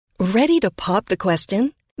Ready to pop the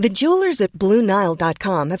question? The jewelers at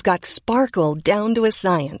BlueNile.com have got sparkle down to a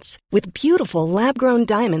science with beautiful lab-grown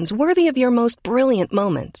diamonds worthy of your most brilliant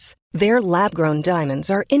moments. Their lab-grown diamonds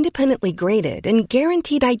are independently graded and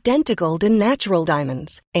guaranteed identical to natural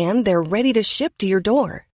diamonds, and they're ready to ship to your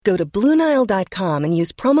door. Go to BlueNile.com and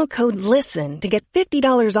use promo code LISTEN to get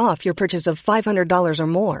 $50 off your purchase of $500 or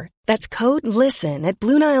more. That's code LISTEN at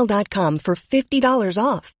BlueNile.com for $50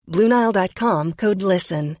 off. BlueNile.com, code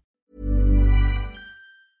LISTEN.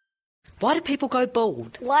 Why do people go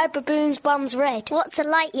bald? Why are baboons' bums red? What's a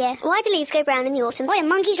light year? Why do leaves go brown in the autumn? Why do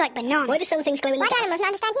monkeys like bananas? Why do some things glow in the dark? Why do animals not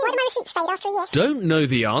understand humans? Why do my receipts fade after a year? Don't know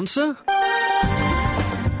the answer?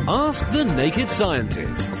 Ask the Naked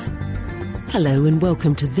Scientists. Hello and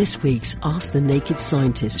welcome to this week's Ask the Naked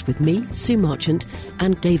Scientists with me, Sue Marchant,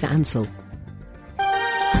 and Dave Ansell.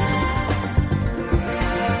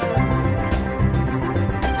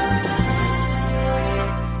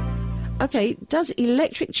 Okay, does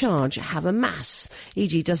electric charge have a mass?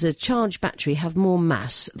 E.g., does a charged battery have more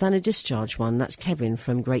mass than a discharged one? That's Kevin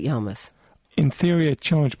from Great Yarmouth. In theory, a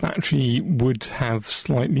charged battery would have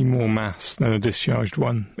slightly more mass than a discharged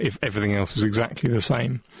one if everything else was exactly the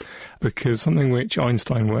same. Because something which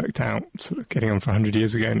Einstein worked out, sort of getting on for 100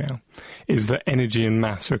 years ago now, is that energy and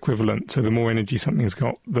mass are equivalent. So the more energy something's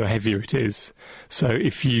got, the heavier it is. So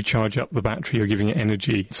if you charge up the battery, you're giving it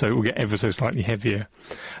energy, so it will get ever so slightly heavier.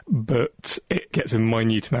 But it gets a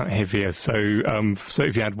minute amount heavier. So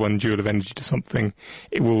if you add 1 joule of energy to something,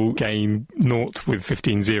 it will gain 0 with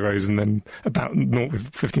 15 zeros, and then about 0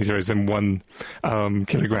 with 15 zeros, then 1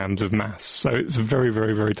 kilograms of mass. So it's a very,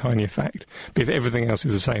 very, very tiny effect. But if everything else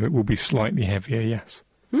is the same, it will be slightly heavier, yes.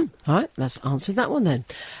 All right, let's answer that one then.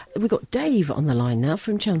 We've got Dave on the line now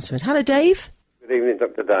from Chelmsford. Hello, Dave. Good evening,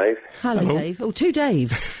 Dr. Dave. Hello, Dave. Oh, 2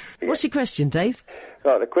 Daves. What's your question, Dave?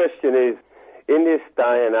 Right, the question is, in this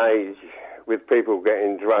day and age, with people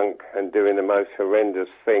getting drunk and doing the most horrendous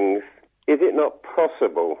things, is it not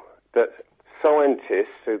possible that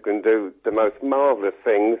scientists who can do the most marvellous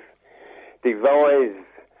things devise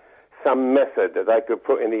some method that they could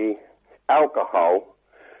put in the alcohol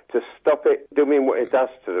to stop it doing what it does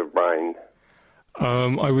to the brain?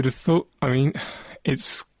 I would have thought,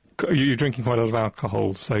 you're drinking quite a lot of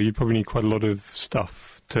alcohol, so you probably need quite a lot of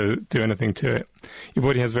stuff to do anything to it. Your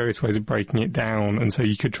body has various ways of breaking it down, and so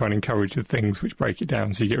you could try and encourage the things which break it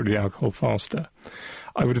down so you get rid of the alcohol faster.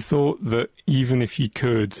 I would have thought that even if you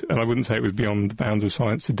could, and I wouldn't say it was beyond the bounds of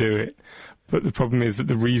science to do it, but the problem is that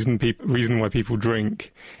the reason why people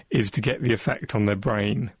drink is to get the effect on their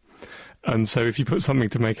brain. And so if you put something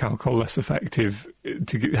to make alcohol less effective,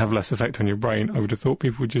 to have less effect on your brain, I would have thought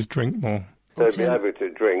people would just drink more. They'd be able to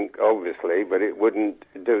drink, obviously, but it wouldn't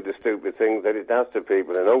do the stupid things that it does to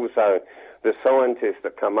people. And also, the scientists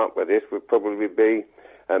that come up with this would probably be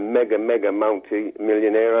a mega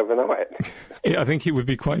multi-millionaire overnight. I think it would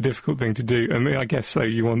be quite a difficult thing to do. I mean, I guess so.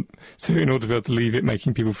 In order to be able to leave it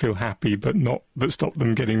making people feel happy, but stop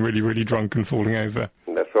them getting really, really drunk and falling over.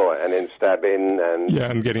 That's right, and then stabbing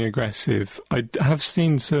and getting aggressive. I have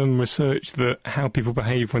seen some research that how people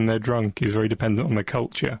behave when they're drunk is very dependent on their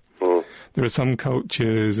culture. There are some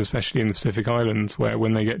cultures, especially in the Pacific Islands, where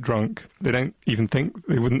when they get drunk, they don't even think,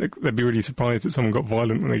 they'd be really surprised that someone got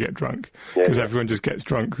violent when they get drunk, because everyone just gets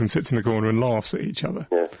drunk and sits in the corner and laughs at each other.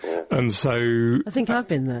 And so... I think I've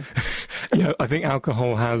been there. Yeah, I think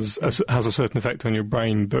alcohol has a certain effect on your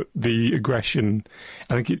brain, but the aggression,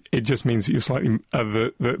 I think it just means that you're slightly...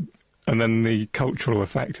 and then the cultural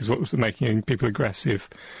effect is what's making people aggressive.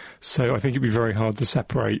 So I think it'd be very hard to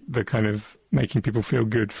separate the kind of making people feel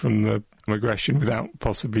good from the aggression without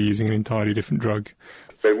possibly using an entirely different drug.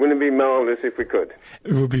 But wouldn't it be marvellous if we could?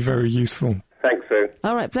 It would be very useful. Thanks, Sue.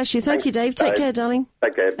 All right, bless you. Thank you, Dave. Take care, darling.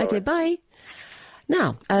 Take care. Bye. Okay, bye.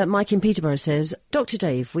 Now, Mike in Peterborough says, Dr.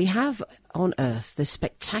 Dave, we have on Earth the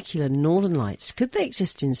spectacular Northern Lights. Could they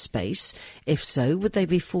exist in space? If so, would they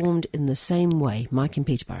be formed in the same way? Mike in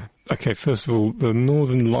Peterborough. Okay, first of all, the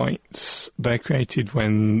Northern Lights, they're created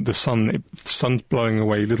when the sun's blowing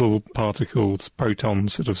away little particles,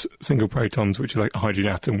 protons, sort of single protons, which are like a hydrogen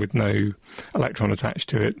atom with no electron attached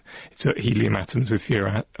to it. It's helium atoms with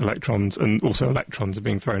fewer electrons, and also electrons are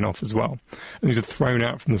being thrown off as well. And these are thrown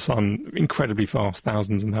out from the sun incredibly fast,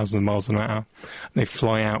 thousands and thousands of miles an hour. And they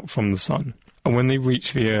fly out from the sun. And when they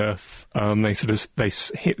reach the Earth, they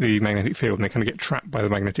hit the magnetic field, and they kind of get trapped by the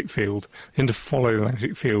magnetic field. They tend to follow the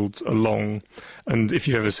magnetic field along. And if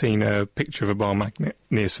you've ever seen a picture of a bar magnet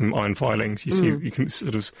near some iron filings, you can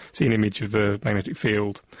sort of see an image of the magnetic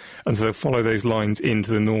field. And so they'll follow those lines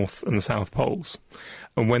into the North and the South Poles.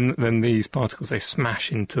 And when then these particles, they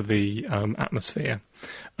smash into the atmosphere,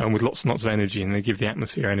 with lots and lots of energy, and they give the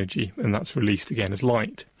atmosphere energy, and that's released again as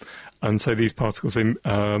light. And so these particles, and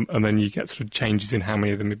then you get sort of changes in how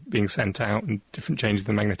many of them are being sent out, and different changes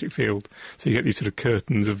in the magnetic field. So you get these sort of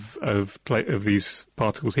curtains of these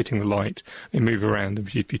particles hitting the light. They move around and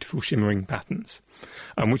produce beautiful shimmering patterns,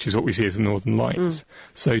 which is what we see as the Northern Lights.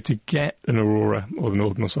 So to get an aurora, or the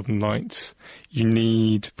Northern or Southern Lights, you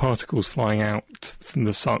need particles flying out from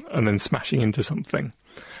the sun and then smashing into something.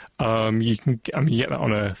 You get that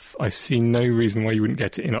on Earth. I see no reason why you wouldn't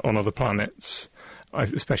get it on other planets.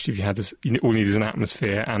 Especially if you had this, all you need is an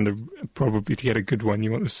atmosphere, and probably to get a good one,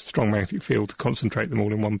 you want a strong magnetic field to concentrate them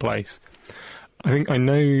all in one place. I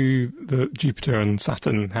know that Jupiter and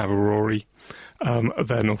Saturn have aurorae at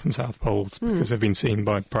their north and south poles because they've been seen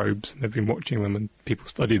by probes, and they've been watching them, and people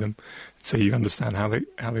study them, so you understand how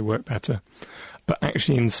they work better. But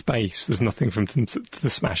actually in space, there's nothing for them to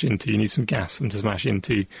smash into. You need some gas for them to smash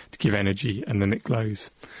into to give energy, and then it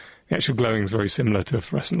glows. The actual glowing is very similar to a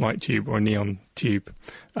fluorescent light tube or a neon tube.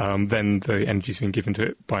 Then the energy's been given to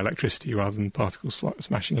it by electricity rather than particles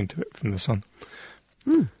smashing into it from the sun.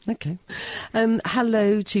 Okay.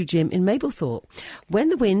 Hello to Jim in Mablethorpe. When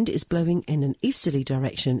the wind is blowing in an easterly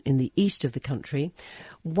direction in the east of the country,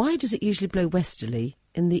 why does it usually blow westerly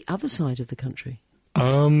in the other side of the country?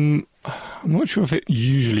 I'm not sure if it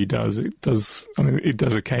usually does. It does. I mean, it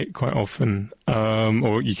does quite often,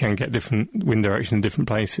 or you can get different wind direction in different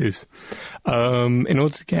places. In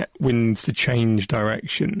order to get winds to change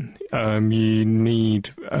direction, you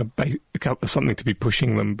need something to be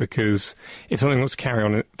pushing them, because if something wants to carry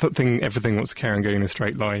on, everything wants to carry on going in a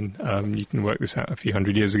straight line. You can work this out a few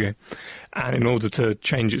hundred years ago. And in order to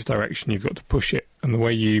change its direction, you've got to push it. And the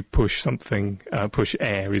way you push push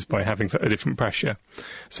air, is by having a different pressure.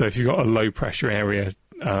 So if you've got a low pressure area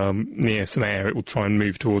near some air, it will try and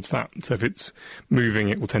move towards that. So if it's moving,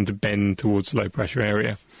 it will tend to bend towards the low pressure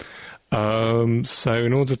area. So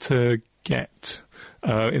in order to get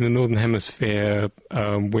in the northern hemisphere,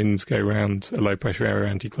 winds go around a low pressure area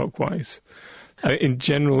anti-clockwise. In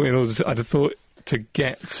general, I'd have thought to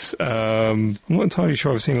get, I'm not entirely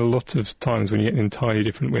sure. I've seen a lot of times when you get an entirely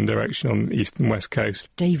different wind direction on the east and west coast.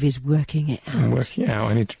 Dave is working it out. I'm working it out.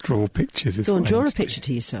 I need to draw pictures. Go on, draw a picture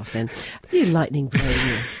to yourself then. You lightning blowing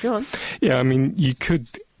you. Go on. Yeah, I mean, you could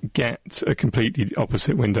get a completely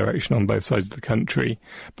opposite wind direction on both sides of the country,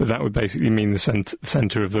 but that would basically mean the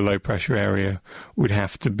centre of the low pressure area would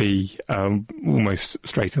have to be almost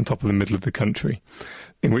straight on top of the middle of the country,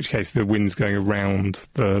 in which case the wind's going around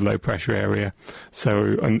the low pressure area.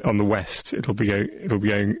 So on the west, it'll be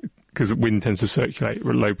going, because the wind tends to circulate at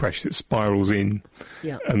low pressure, it spirals in,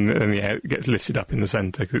 and then the air gets lifted up in the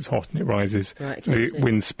centre because it's hot and it rises. Right, the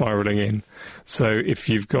wind's spiralling in. So if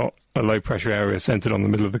you've got a low pressure area centred on the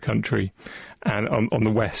middle of the country, and on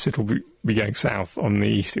the west it'll be going south, on the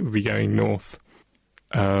east it would be going north.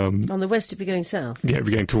 On the west it'd be going south? Yeah, it'd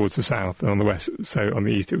be going towards the south, and on the west, so on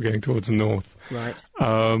the east it would be going towards the north. Right.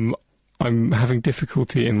 I'm having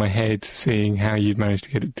difficulty in my head seeing how you'd manage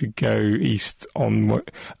to get it to go east on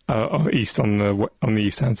the east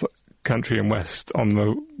hand country, and west on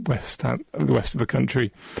the west of the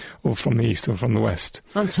country, or from the east or from the west.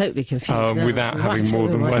 I'm totally confused now. Without having more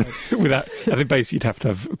than one. I think basically you'd have to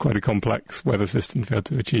have quite a complex weather system to be able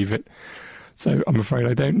to achieve it. So I'm afraid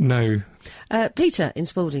I don't know. Peter in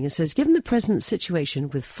Spalding says, given the present situation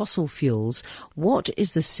with fossil fuels, what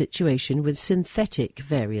is the situation with synthetic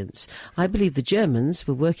variants? I believe the Germans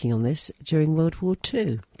were working on this during World War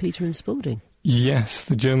II. Peter in Spalding. Yes,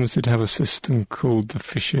 the Germans did have a system called the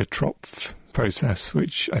Fischer-Tropsch process,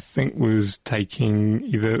 which I think was taking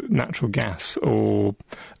either natural gas or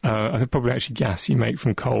I think probably actually gas you make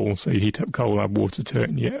from coal. So you heat up coal, add water to it,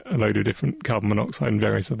 and you get a load of different carbon monoxide and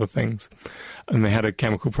various other things. And they had a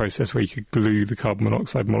chemical process where you could glue the carbon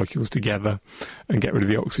monoxide molecules together and get rid of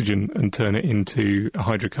the oxygen and turn it into a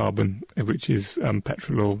hydrocarbon, which is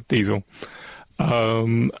petrol or diesel.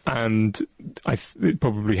 And it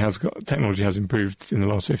probably technology has improved in the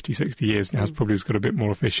last 50, 60 years, and has probably got a bit more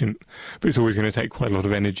efficient, but it's always going to take quite a lot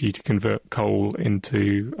of energy to convert coal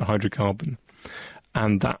into a hydrocarbon.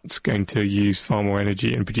 And that's going to use far more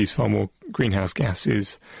energy and produce far more greenhouse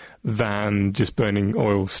gases than just burning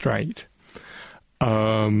oil straight.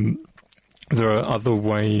 There are other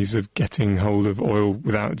ways of getting hold of oil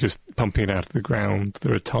without just pumping it out of the ground.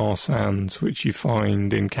 There are tar sands, which you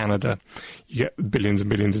find in Canada. You get billions and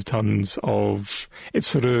billions of tons of...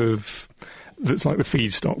 It's like the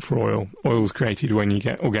feedstock for oil. Oil's created when you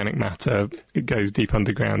get organic matter. It goes deep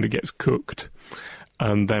underground, it gets cooked.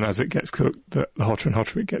 And then as it gets cooked, the hotter and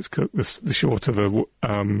hotter it gets cooked, the shorter the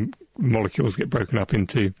molecules get broken up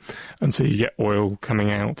into, and so you get oil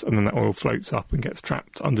coming out, and then that oil floats up and gets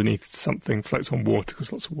trapped underneath something, floats on water,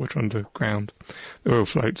 because lots of water underground. The oil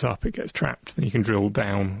floats up, it gets trapped, then you can drill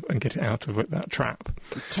down and get it out of that trap.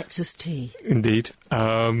 Texas tea. Indeed.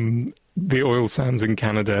 The oil sands in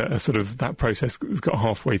Canada are sort of that process that's got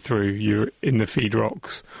halfway through. You're in the feed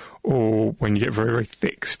rocks, or when you get very, very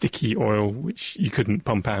thick, sticky oil, which you couldn't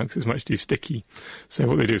pump out because it's much too sticky. So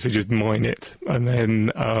what they do is they just mine it and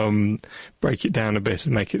then break it down a bit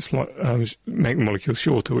and make it make the molecules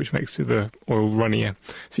shorter, which makes the oil runnier.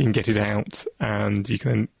 So you can get it out, and you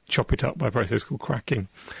can then chop it up by a process called cracking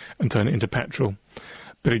and turn it into petrol.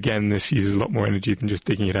 But again, this uses a lot more energy than just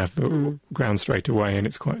digging it out of the ground straight away, and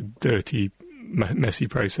it's quite a dirty, messy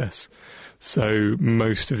process. So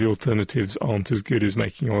most of the alternatives aren't as good as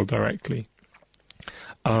making oil directly.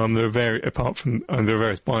 There are various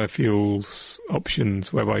biofuels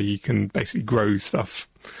options whereby you can basically grow stuff,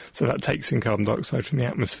 so that takes in carbon dioxide from the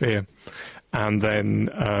atmosphere, and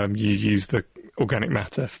then you use the organic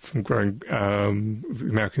matter from growing. The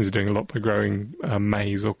Americans are doing a lot by growing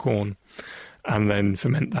maize or corn, and then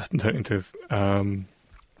ferment that and turn it into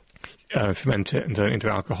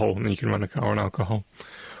alcohol, and then you can run a car on alcohol.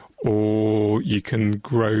 Or you can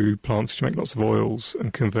grow plants which make lots of oils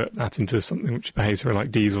and convert that into something which behaves very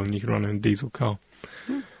like diesel, and you can run in a diesel car.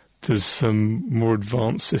 There's some more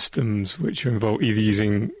advanced systems which are involved either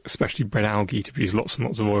using especially bred algae to produce lots and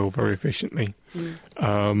lots of oil very efficiently,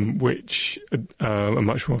 which are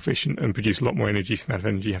much more efficient and produce a lot more energy for the amount of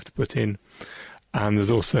energy you have to put in. And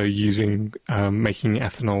there's also using making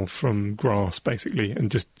ethanol from grass, basically,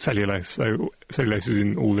 and just cellulose. So cellulose is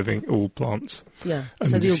in all plants. Yeah. And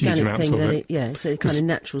so the organic thing, then it's a kind of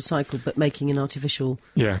natural cycle, but making an artificial.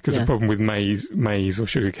 Yeah, because the problem with maize or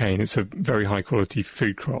sugarcane, it's a very high quality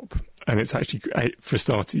food crop, and it's actually, for a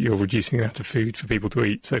start, you're reducing the amount of food for people to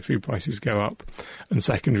eat, so food prices go up. And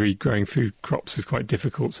secondary, growing food crops is quite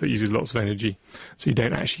difficult, so it uses lots of energy. So you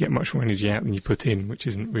don't actually get much more energy out than you put in, which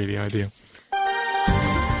isn't really ideal.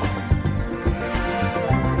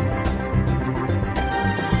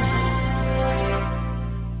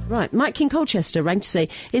 Right, Mike in Colchester rang to say,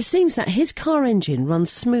 it seems that his car engine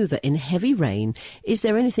runs smoother in heavy rain. Is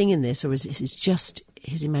there anything in this, or is this just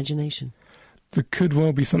his imagination? There could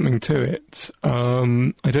well be something to it. I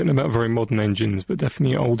don't know about very modern engines, but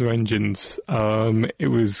definitely older engines. It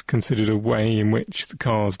was considered a way in which the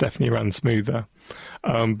cars definitely ran smoother.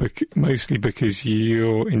 Mostly because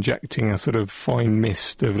you're injecting a sort of fine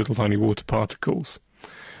mist of little tiny water particles.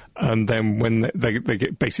 And then when they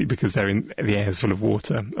get, basically because the air is full of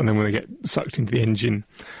water, and then when they get sucked into the engine,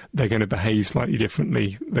 they're going to behave slightly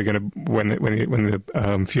differently. They're going to, when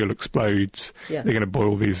the fuel explodes, they're going to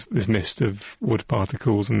boil this mist of water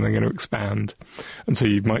particles, and they're going to expand. And so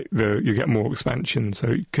you get more expansion, so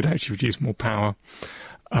it could actually produce more power.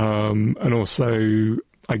 And also,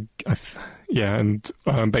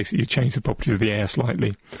 basically you change the properties of the air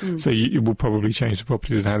slightly. So it will probably change the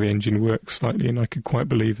properties of how the engine works slightly, and I could quite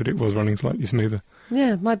believe that it was running slightly smoother.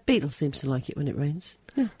 Yeah, my Beetle seems to like it when it rains.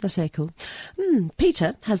 Yeah, that's air cool.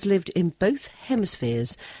 Peter has lived in both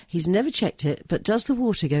hemispheres. He's never checked it, but does the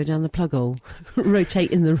water go down the plug hole,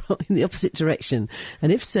 rotate in the opposite direction?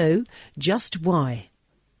 And if so, just why?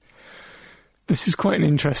 This is quite an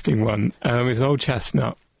interesting one. It's an old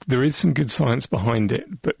chestnut. There is some good science behind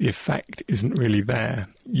it, but the effect isn't really there.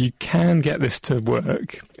 You can get this to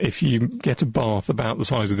work if you get a bath about the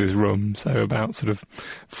size of this room, so about sort of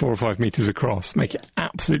 4 or 5 metres across, make it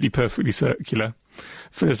absolutely perfectly circular,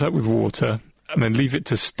 fill it up with water, and then leave it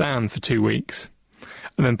to stand for 2 weeks,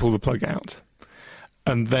 and then pull the plug out.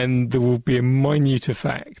 And then there will be a minute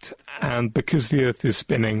effect, and because the Earth is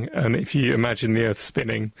spinning, and if you imagine the Earth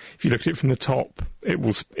spinning, if you look at it from the top,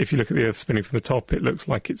 if you look at the Earth spinning from the top, it looks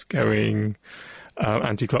like it's going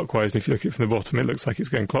anti-clockwise, and if you look at it from the bottom, it looks like it's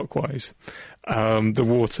going clockwise. The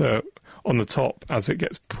water on the top, as it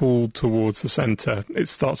gets pulled towards the centre, it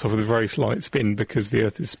starts off with a very slight spin because the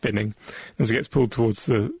Earth is spinning. As it gets pulled towards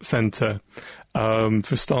the centre, for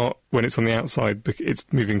a start, when it's on the outside, it's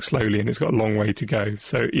moving slowly and it's got a long way to go.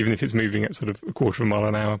 So even if it's moving at sort of a quarter of a mile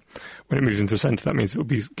an hour, when it moves into the centre, that means it'll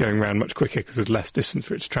be going around much quicker because there's less distance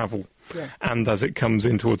for it to travel. Yeah. And as it comes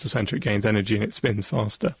in towards the centre, it gains energy and it spins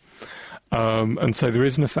faster. And so there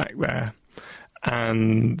is an effect there.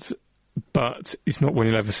 But it's not one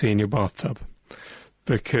you'll ever see in your bathtub,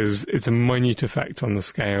 because it's a minute effect on the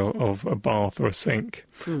scale of a bath or a sink.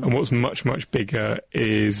 And what's much, much bigger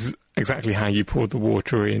is exactly how you poured the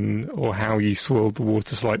water in, or how you swirled the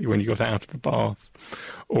water slightly when you got out of the bath,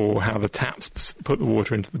 or how the taps put the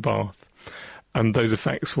water into the bath. And those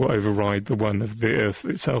effects will override the one of the Earth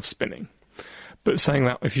itself spinning. But saying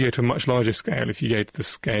that, if you go to a much larger scale, if you go to the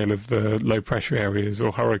scale of the low-pressure areas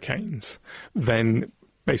or hurricanes, then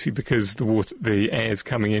basically because the air is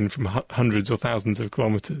coming in from hundreds or thousands of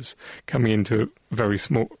kilometres, coming into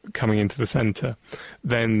the centre,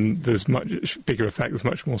 then there's much bigger effect, there's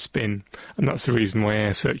much more spin. And that's the reason why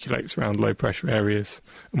air circulates around low-pressure areas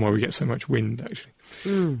and why we get so much wind, actually.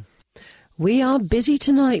 Mm. We are busy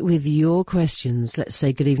tonight with your questions. Let's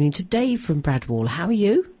say good evening to Dave from Bradwall. How are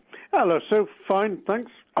you? Hello, so fine,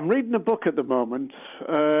 thanks. I'm reading a book at the moment,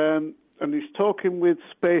 and it's talking with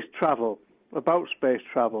space travel, about space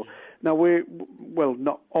travel. Now,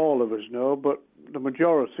 not all of us know, but the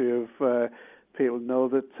majority of people know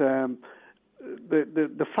that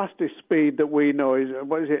the fastest speed that we know is,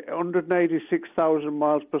 186,000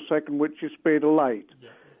 miles per second, which is speed of light.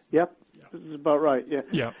 Yep, this is about right,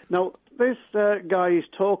 yeah. Now, this guy is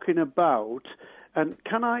talking about, and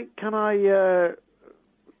can I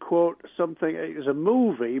quote something? It was a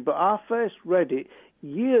movie, but I first read it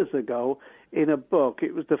years ago in a book.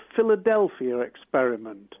 It was the Philadelphia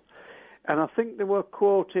Experiment, and I think they were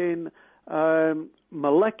quoting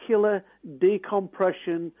molecular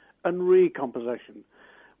decompression and recomposition,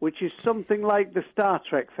 which is something like the Star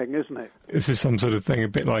Trek thing, isn't it? This is some sort of thing, a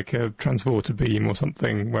bit like a transporter beam or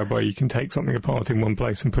something, whereby you can take something apart in one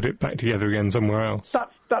place and put it back together again somewhere else.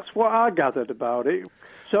 That's what I gathered about it.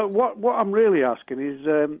 So what I'm really asking is,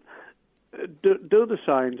 do the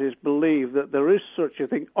scientists believe that there is such a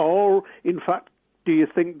thing, or, in fact, do you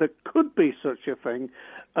think there could be such a thing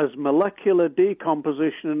as molecular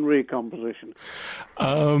decomposition and recomposition?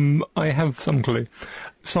 I have some clue.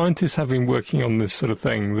 Scientists have been working on this sort of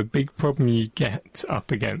thing. The big problem you get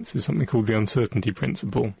up against is something called the uncertainty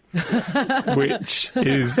principle, which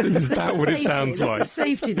is about what it sounds like. That's a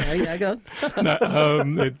safety now, yeah, go on.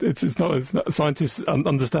 No, it's not. Scientists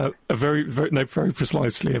understand very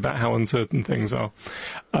precisely about how uncertain things are.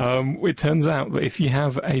 It turns out that if you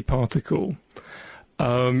have a particle,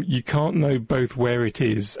 you can't know both where it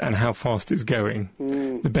is and how fast it's going.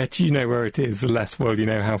 The better you know where it is, the less well you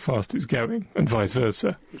know how fast it's going, and vice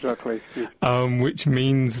versa. Exactly. Yeah. Which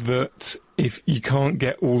means that if you can't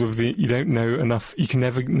get you don't know enough, you can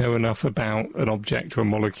never know enough about an object or a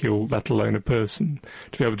molecule, let alone a person,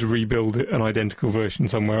 to be able to rebuild an identical version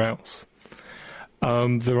somewhere else.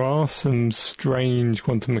 There are some strange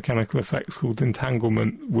quantum mechanical effects called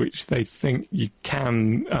entanglement, which they think you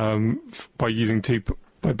can, by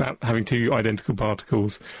having two identical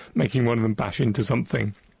particles, making one of them bash into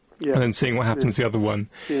something, and then seeing what happens to the other one,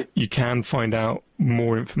 you can find out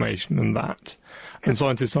more information than that. And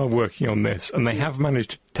scientists are working on this, and they have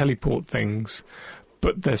managed to teleport things,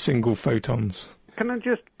 but they're single photons. Can I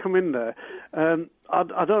just come in there? I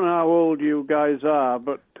don't know how old you guys are,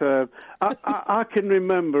 but I can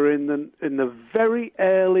remember in the very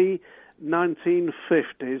early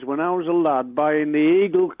 1950s, when I was a lad, buying the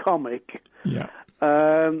Eagle comic. Yeah.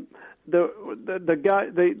 The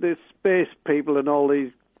space people and all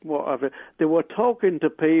these whatever, they were talking to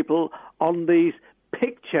people on these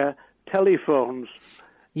picture telephones.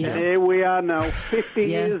 Yeah. And here we are now, 50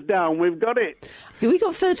 years down, we've got it. We've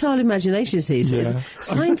got fertile imaginations here.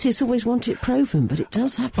 Scientists always want it proven, but it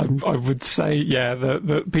does happen. I would say,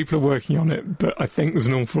 that people are working on it, but I think there's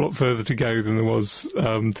an awful lot further to go than there was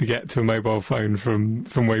to get to a mobile phone from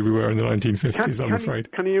where we were in the 1950s, I'm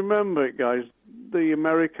afraid. Can you remember it, guys? The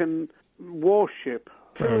American warship,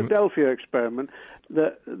 Philadelphia Experiment,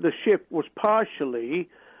 the ship was partially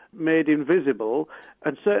made invisible,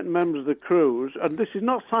 and certain members of the crews, and this is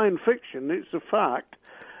not science fiction, it's a fact,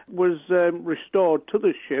 was restored to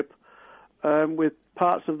the ship with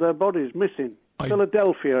parts of their bodies missing.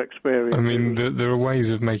 Philadelphia Experiment. I mean, there are ways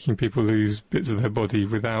of making people lose bits of their body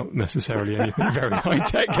without necessarily anything very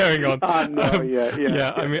high-tech going on. I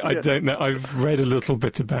know, I don't know. I've read a little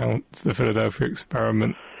bit about the Philadelphia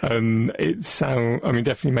Experiment, and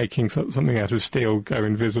definitely making something out of steel go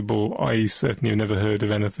invisible. I certainly have never heard of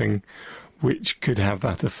anything which could have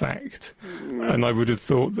that effect. And I would have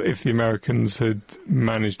thought that if the Americans had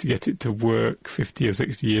managed to get it to work 50 or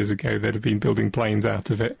 60 years ago, they'd have been building planes out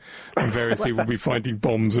of it, and various people would be finding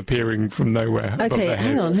bombs appearing from nowhere above their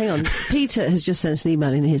heads. Hang on. Peter has just sent an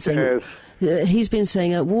email in here saying... he's been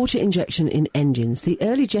saying water injection in engines. The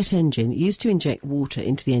early jet engine used to inject water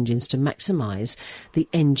into the engines to maximise the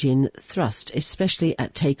engine thrust, especially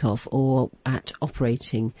at takeoff or at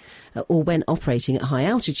operating, or when operating at high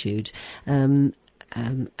altitude and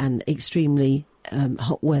extremely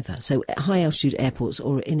hot weather. So at high altitude airports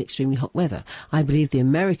or in extremely hot weather. I believe the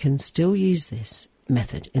Americans still use this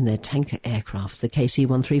method in their tanker aircraft, the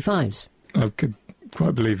KC-135s.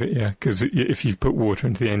 quite believe it, yeah, because if you put water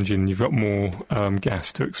into the engine, you've got more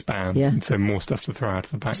gas to expand, and so more stuff to throw out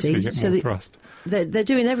of the back, so you get more thrust. They're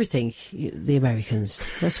doing everything, the Americans.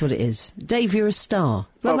 That's what it is. Dave, you're a star.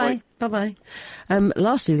 Bye-bye. Bye-bye.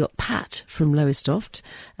 Lastly, we've got Pat from Lowestoft,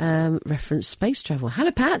 reference space travel.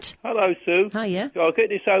 Hello, Pat. Hello, Sue. Hiya. I'll get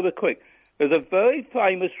this over quick. There's a very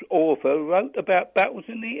famous author who wrote about battles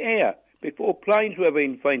in the air before planes were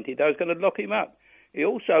invented. I was going to lock him up. He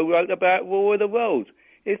also wrote about War of the Worlds.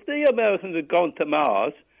 If the Americans had gone to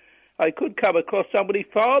Mars, they could come across somebody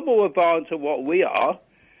far more advanced than what we are,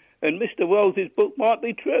 and Mr. Wells' book might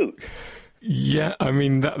be true. Yeah, I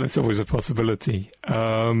mean, that's always a possibility.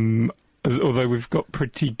 Although we've got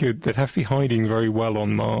pretty good... They'd have to be hiding very well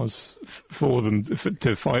on Mars for them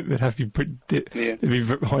to fight. They'd have to be they'd be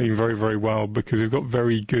hiding very, very well, because we've got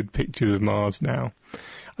very good pictures of Mars now.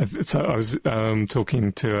 So I was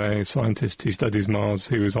talking to a scientist who studies Mars,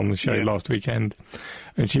 who was on the show last weekend,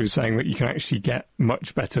 and she was saying that you can actually get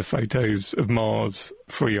much better photos of Mars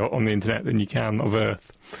free on the internet than you can of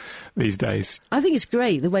Earth these days. I think it's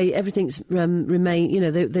great the way everything's remained. You know,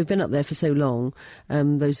 they've been up there for so long,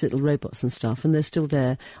 those little robots and stuff, and they're still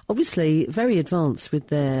there. Obviously, very advanced with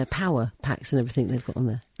their power packs and everything they've got on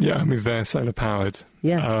there. Yeah, I mean, they're solar powered.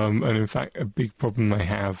 Yeah. And in fact, a big problem they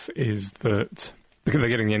have is that because they're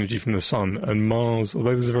getting the energy from the sun, and Mars,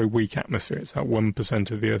 although there's a very weak atmosphere, it's about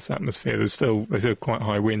 1% of the Earth's atmosphere, there's still quite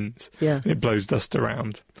high winds, and it blows dust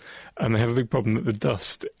around. And they have a big problem that the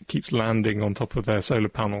dust keeps landing on top of their solar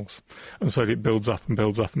panels, and so it builds up and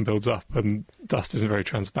builds up and builds up, and dust isn't very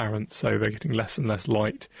transparent, so they're getting less and less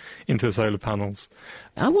light into the solar panels.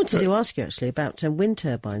 I wanted to ask you, actually, about wind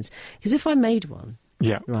turbines, because if I made one,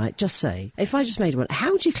 yeah. Right, just say, if I just made one,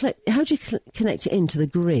 how do you connect it into the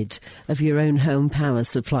grid of your own home power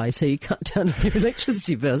supply so you cut down your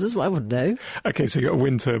electricity bills? That's what I want to know. OK, so you've got a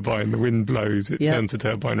wind turbine, the wind blows, it turns the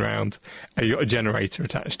turbine round, and you've got a generator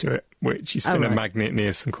attached to it, which you spin a magnet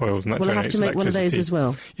near some coils, and that generates electricity. Well, I have to make one of those as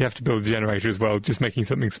well. You have to build a generator as well. Just making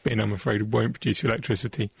something spin, I'm afraid, won't produce you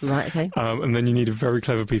electricity. Right, OK. And then you need a very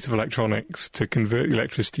clever piece of electronics to convert the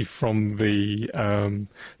electricity from the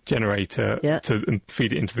generator and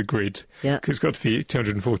feed it into the grid. Yeah. Because it's got to be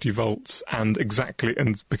 240 volts, and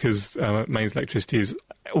because mains electricity is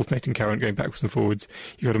alternating current going backwards and forwards,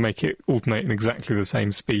 you've got to make it alternate in exactly the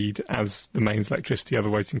same speed as the mains electricity,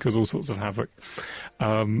 otherwise you can cause all sorts of havoc.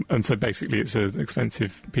 And so basically it's an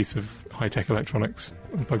expensive piece of high-tech electronics,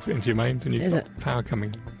 and plugs it into your mains, and you've got power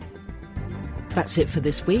coming. That's it for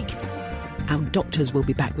this week. Our doctors will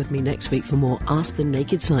be back with me next week for more Ask the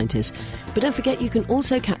Naked Scientist. But don't forget, you can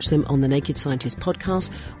also catch them on the Naked Scientist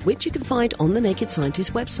podcast, which you can find on the Naked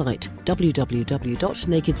Scientist website,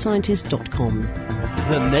 www.nakedscientist.com.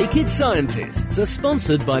 The Naked Scientists are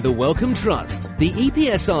sponsored by the Wellcome Trust, the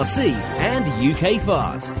EPSRC and UK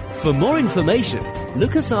Fast. For more information,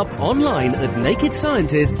 look us up online at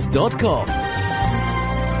nakedscientists.com.